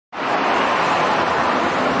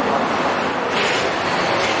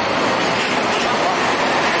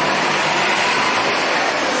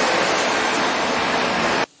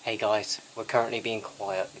currently being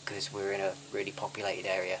quiet because we're in a really populated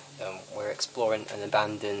area. We're exploring an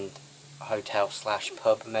abandoned hotel slash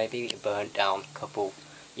pub, maybe. It burnt down a couple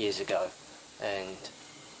years ago, and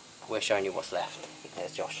we're showing you what's left.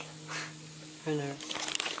 There's Josh. Hello.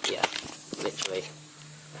 Yeah, literally.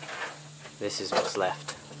 This is what's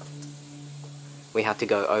left. We had to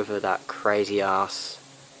go over that crazy ass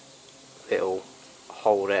little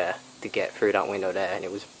hole there to get through that window there, and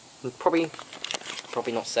it was probably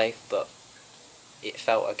not safe, but it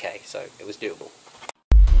felt okay, so it was doable.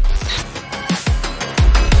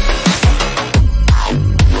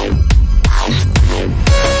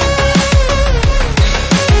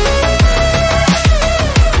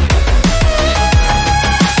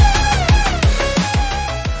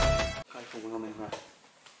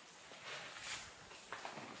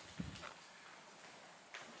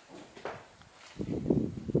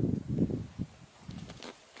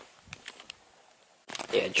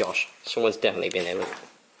 Yeah, Josh. Someone's definitely been there. Look.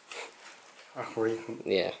 That's recent.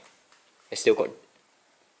 Yeah. It's still got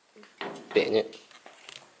bit in it.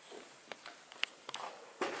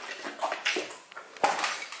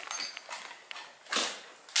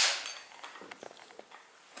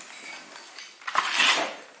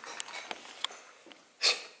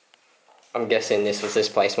 I'm guessing this was this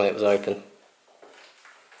place when it was open.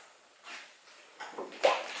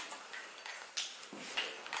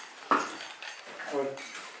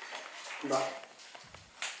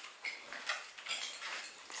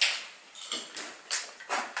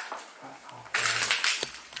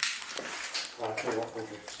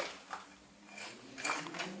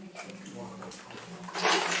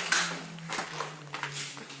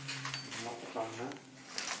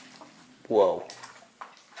 Whoa.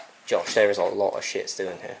 Josh, there is a lot of shit still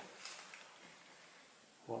in here.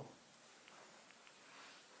 What?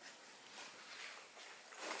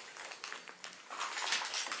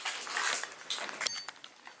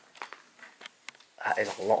 That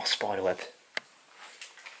is a lot of spiderweb.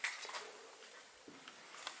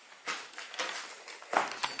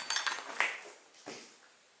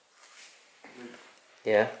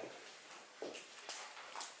 Yeah.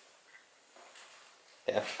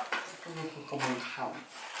 Yeah.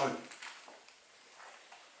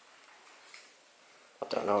 I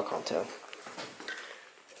don't know, I can't tell.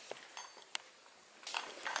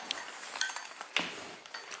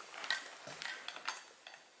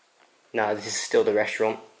 No, this is still the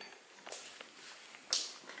restaurant.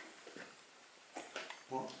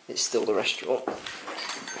 What? It's still the restaurant.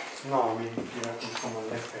 No, I mean, you reckon someone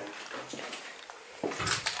lived here?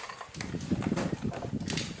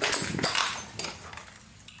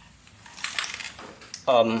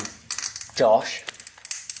 Josh.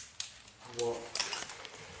 What?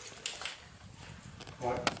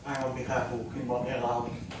 Right, hang on, be careful, you might get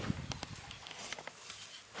loud.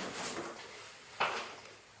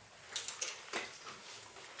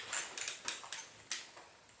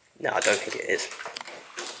 No, I don't think it is.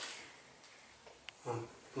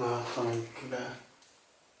 No, that's something better.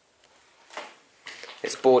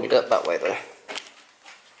 It's boarded up that way though.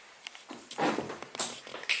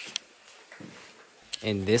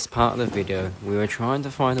 In this part of the video, we were trying to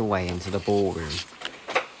find a way into the ballroom,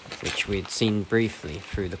 which we'd seen briefly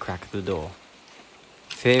through the crack of the door.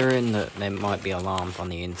 Fearing that there might be alarms on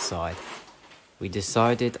the inside, we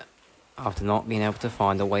decided, after not being able to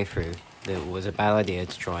find a way through, that it was a bad idea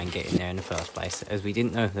to try and get in there in the first place, as we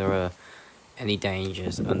didn't know if there were any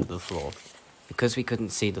dangers under the floor. Because we couldn't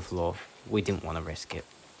see the floor, we didn't want to risk it,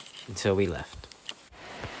 until we left.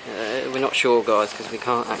 We're not sure, guys, because we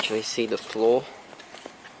can't actually see the floor.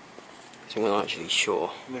 So we're not actually sure.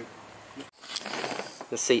 No.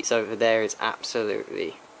 The seats over there is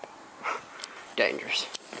absolutely dangerous.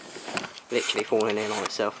 Literally falling in on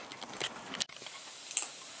itself.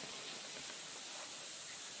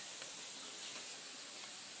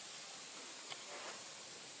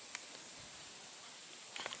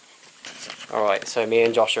 Alright, so me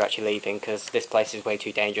and Josh are actually leaving because this place is way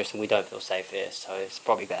too dangerous and we don't feel safe here, so it's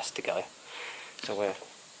probably best to go. So we're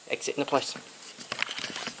exiting the place.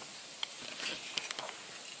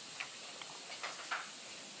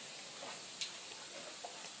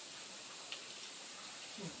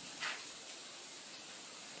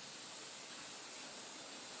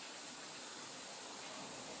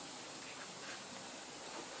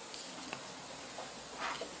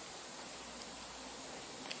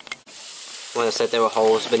 When I said there were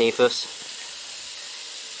holes beneath us,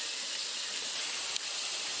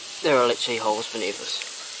 there are literally holes beneath us.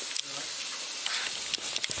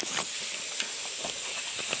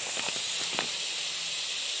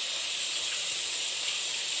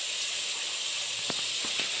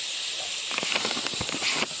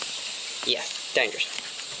 Yeah. dangerous.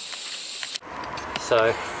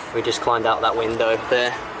 So we just climbed out that window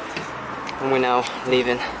there, and we're now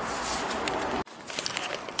leaving.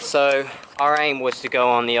 So our aim was to go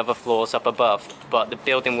on the other floors up above, but the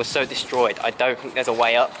building was so destroyed, I don't think there's a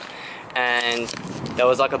way up. And there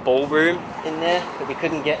was like a ballroom in there that we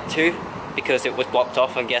couldn't get to because it was blocked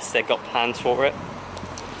off. I guess they got plans for it.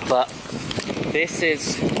 But this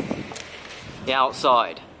is the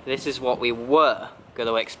outside. This is what we were going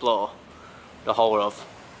to explore the whole of.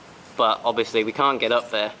 But obviously we can't get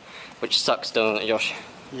up there, which sucks, doesn't it, Josh?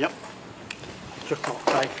 Yep. Just not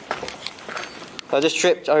safe. I just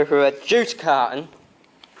tripped over a juice carton.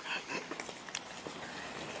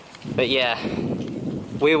 But yeah,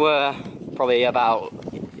 we were probably about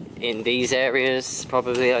in these areas,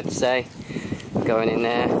 probably I'd say. Going in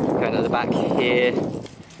there, going to the back here.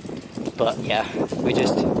 But yeah, I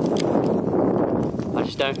just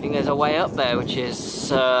don't think there's a way up there, which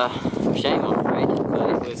is a shame, I'm afraid. But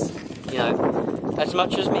it was, you know, as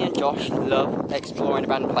much as me and Josh love exploring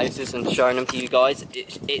random places and showing them to you guys,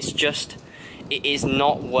 it is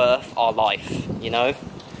not worth our life, you know?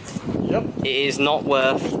 Yep. It is not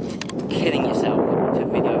worth killing yourself to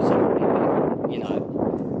video something that, you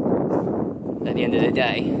know, at the end of the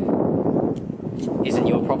day, isn't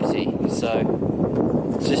your property.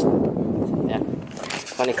 So, it's just, yeah.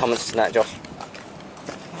 Any comments to that, Josh?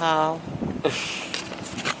 Wow.